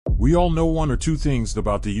We all know one or two things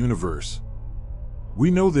about the universe.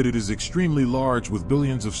 We know that it is extremely large with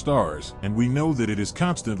billions of stars, and we know that it is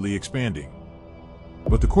constantly expanding.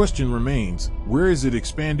 But the question remains, where is it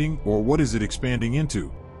expanding, or what is it expanding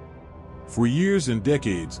into? For years and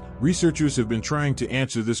decades, researchers have been trying to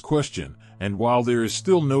answer this question, and while there is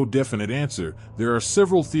still no definite answer, there are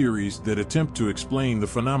several theories that attempt to explain the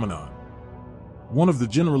phenomenon. One of the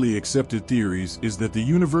generally accepted theories is that the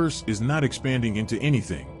universe is not expanding into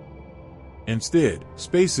anything. Instead,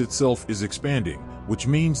 space itself is expanding, which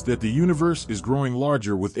means that the universe is growing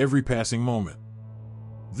larger with every passing moment.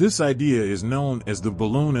 This idea is known as the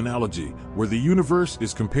balloon analogy, where the universe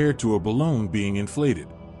is compared to a balloon being inflated.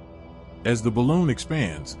 As the balloon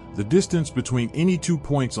expands, the distance between any 2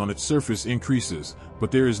 points on its surface increases, but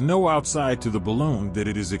there is no outside to the balloon that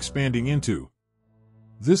it is expanding into.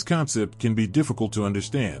 This concept can be difficult to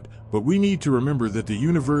understand, but we need to remember that the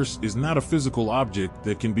universe is not a physical object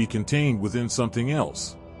that can be contained within something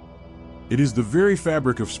else. It is the very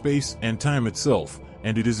fabric of space and time itself,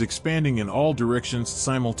 and it is expanding in all directions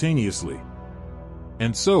simultaneously.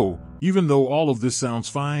 And so, even though all of this sounds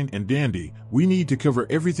fine and dandy, we need to cover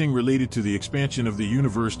everything related to the expansion of the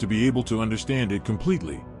universe to be able to understand it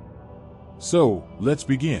completely. So, let's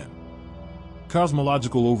begin.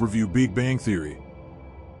 Cosmological overview: Big Bang Theory.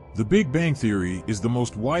 The Big Bang Theory is the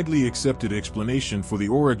most widely accepted explanation for the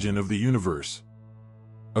origin of the universe.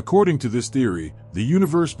 According to this theory, the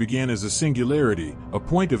universe began as a singularity, a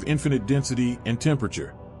point of infinite density and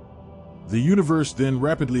temperature. The universe then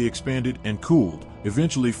rapidly expanded and cooled,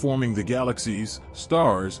 eventually forming the galaxies,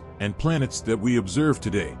 stars, and planets that we observe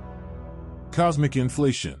today. Cosmic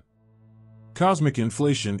inflation. Cosmic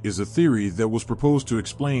inflation is a theory that was proposed to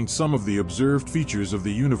explain some of the observed features of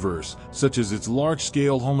the universe, such as its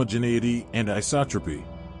large-scale homogeneity and isotropy.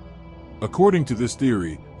 According to this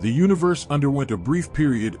theory, the universe underwent a brief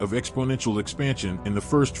period of exponential expansion in the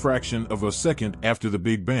first fraction of a second after the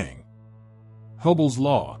Big Bang. Hubble's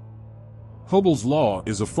law. Hubble's law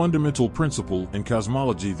is a fundamental principle in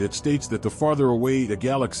cosmology that states that the farther away a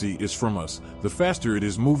galaxy is from us, the faster it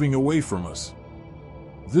is moving away from us.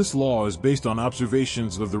 This law is based on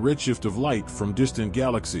observations of the redshift of light from distant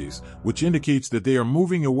galaxies, which indicates that they are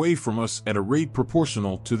moving away from us at a rate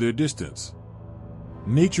proportional to their distance.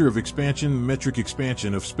 Nature of expansion: metric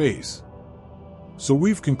expansion of space. So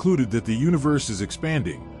we've concluded that the universe is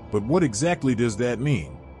expanding, but what exactly does that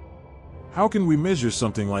mean? How can we measure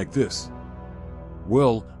something like this?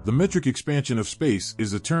 Well, the metric expansion of space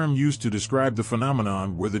is a term used to describe the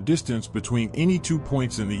phenomenon where the distance between any 2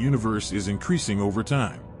 points in the universe is increasing over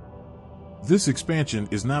time. This expansion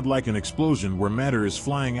is not like an explosion where matter is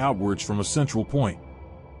flying outwards from a central point.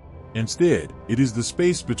 Instead, it is the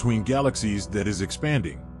space between galaxies that is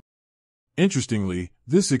expanding. Interestingly,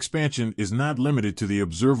 this expansion is not limited to the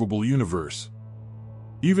observable universe.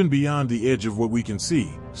 Even beyond the edge of what we can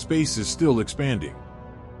see, space is still expanding.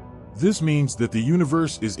 This means that the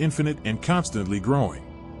universe is infinite and constantly growing.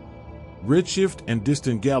 Redshift and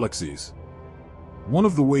distant galaxies. One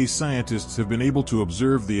of the ways scientists have been able to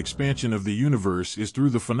observe the expansion of the universe is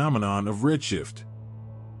through the phenomenon of redshift.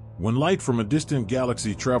 When light from a distant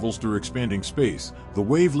galaxy travels through expanding space, the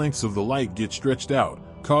wavelengths of the light get stretched out,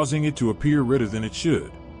 causing it to appear redder than it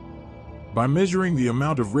should. By measuring the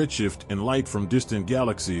amount of redshift in light from distant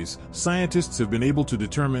galaxies, scientists have been able to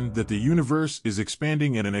determine that the universe is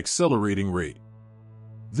expanding at an accelerating rate.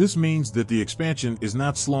 This means that the expansion is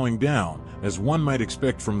not slowing down, as one might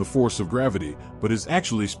expect from the force of gravity, but is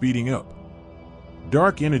actually speeding up.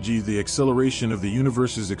 Dark energy: the acceleration of the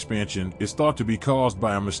universe's expansion is thought to be caused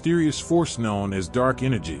by a mysterious force known as dark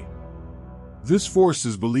energy. This force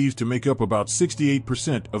is believed to make up about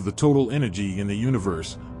 68% of the total energy in the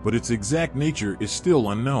universe, but its exact nature is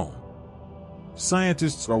still unknown.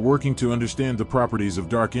 Scientists are working to understand the properties of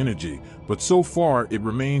dark energy, but so far it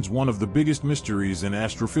remains one of the biggest mysteries in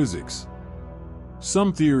astrophysics.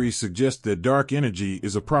 Some theories suggest that dark energy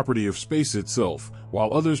is a property of space itself,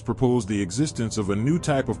 while others propose the existence of a new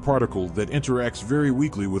type of particle that interacts very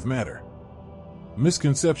weakly with matter.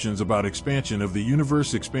 Misconceptions about expansion of the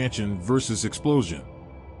universe: expansion versus explosion.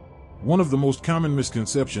 One of the most common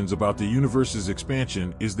misconceptions about the universe's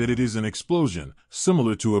expansion is that it is an explosion,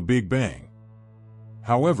 similar to a Big Bang.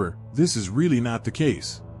 However, this is really not the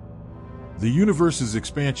case. The universe's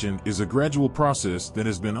expansion is a gradual process that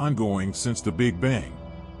has been ongoing since the Big Bang.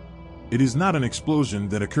 It is not an explosion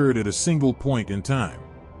that occurred at a single point in time.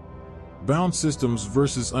 Bound systems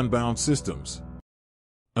versus unbound systems.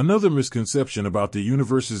 Another misconception about the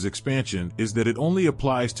universe's expansion is that it only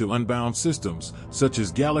applies to unbound systems, such as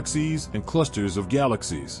galaxies and clusters of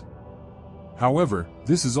galaxies. However,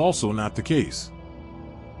 this is also not the case.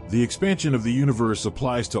 The expansion of the universe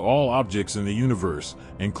applies to all objects in the universe,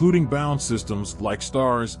 including bound systems like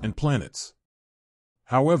stars and planets.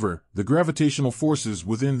 However, the gravitational forces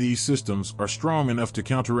within these systems are strong enough to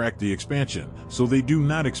counteract the expansion, so they do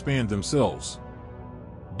not expand themselves.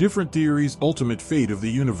 Different theories. Ultimate fate of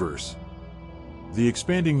the universe. The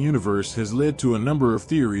expanding universe has led to a number of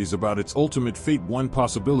theories about its ultimate fate. One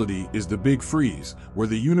possibility is the Big Freeze, where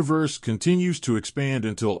the universe continues to expand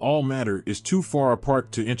until all matter is too far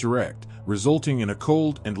apart to interact, resulting in a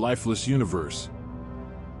cold and lifeless universe.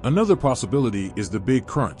 Another possibility is the Big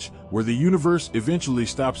Crunch, where the universe eventually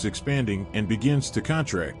stops expanding and begins to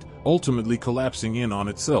contract, ultimately collapsing in on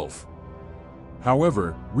itself.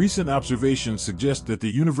 However, recent observations suggest that the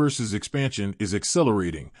universe's expansion is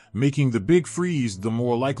accelerating, making the Big Freeze the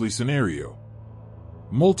more likely scenario.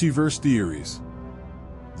 Multiverse theories.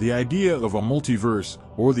 The idea of a multiverse,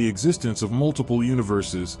 or the existence of multiple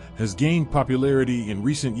universes, has gained popularity in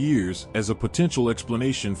recent years as a potential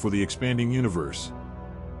explanation for the expanding universe.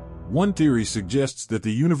 One theory suggests that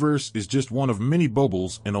the universe is just one of many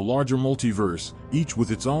bubbles in a larger multiverse, each with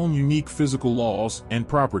its own unique physical laws and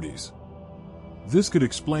properties. This could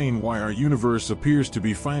explain why our universe appears to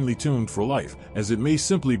be finely tuned for life, as it may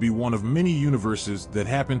simply be one of many universes that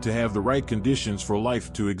happen to have the right conditions for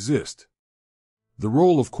life to exist. The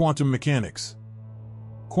role of quantum mechanics.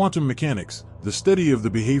 Quantum mechanics, the study of the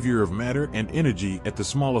behavior of matter and energy at the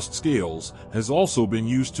smallest scales, has also been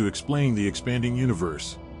used to explain the expanding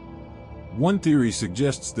universe. One theory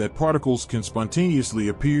suggests that particles can spontaneously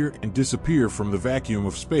appear and disappear from the vacuum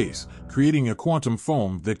of space, creating a quantum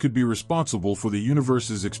foam that could be responsible for the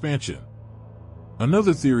universe's expansion.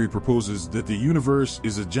 Another theory proposes that the universe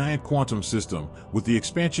is a giant quantum system, with the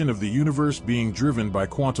expansion of the universe being driven by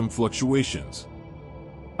quantum fluctuations.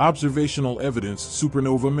 Observational evidence.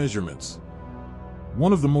 Supernova measurements.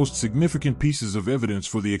 One of the most significant pieces of evidence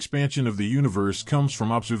for the expansion of the universe comes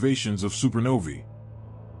from observations of supernovae.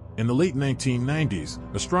 In the late 1990s,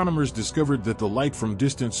 astronomers discovered that the light from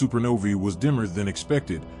distant supernovae was dimmer than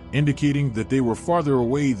expected, indicating that they were farther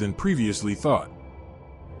away than previously thought.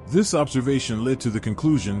 This observation led to the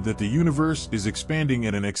conclusion that the universe is expanding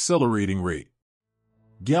at an accelerating rate.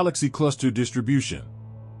 Galaxy cluster distribution.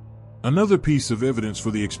 Another piece of evidence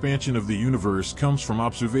for the expansion of the universe comes from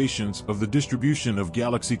observations of the distribution of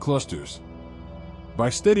galaxy clusters. By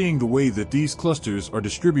studying the way that these clusters are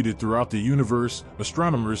distributed throughout the universe,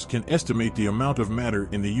 astronomers can estimate the amount of matter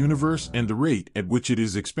in the universe and the rate at which it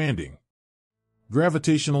is expanding.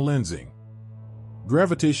 Gravitational lensing.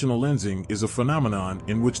 Gravitational lensing is a phenomenon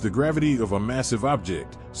in which the gravity of a massive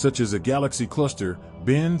object, such as a galaxy cluster,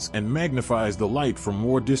 bends and magnifies the light from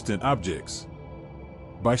more distant objects.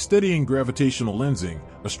 By studying gravitational lensing,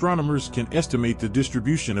 astronomers can estimate the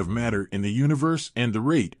distribution of matter in the universe and the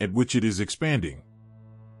rate at which it is expanding.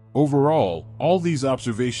 Overall, all these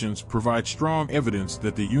observations provide strong evidence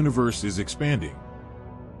that the universe is expanding.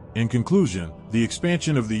 In conclusion, the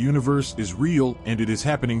expansion of the universe is real and it is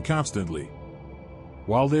happening constantly.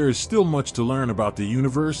 While there is still much to learn about the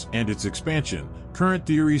universe and its expansion, current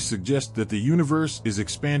theories suggest that the universe is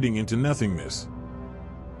expanding into nothingness.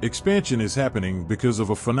 Expansion is happening because of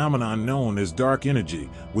a phenomenon known as dark energy,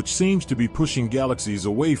 which seems to be pushing galaxies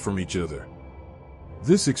away from each other.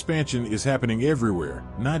 This expansion is happening everywhere,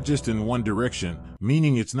 not just in one direction,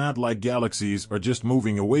 meaning it's not like galaxies are just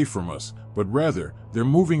moving away from us, but rather, they're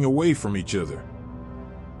moving away from each other.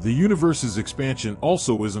 The universe's expansion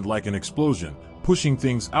also isn't like an explosion, pushing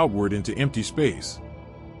things outward into empty space.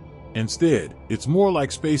 Instead, it's more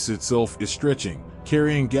like space itself is stretching,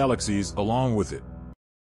 carrying galaxies along with it.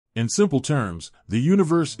 In simple terms, the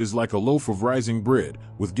universe is like a loaf of rising bread,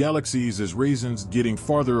 with galaxies as raisins getting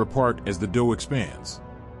farther apart as the dough expands.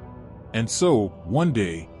 And so, one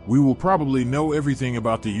day, we will probably know everything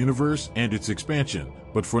about the universe and its expansion,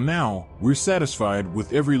 but for now, we're satisfied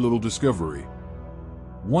with every little discovery.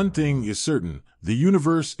 One thing is certain, the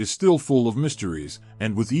universe is still full of mysteries,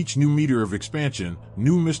 and with each new meter of expansion,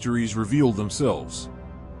 new mysteries reveal themselves.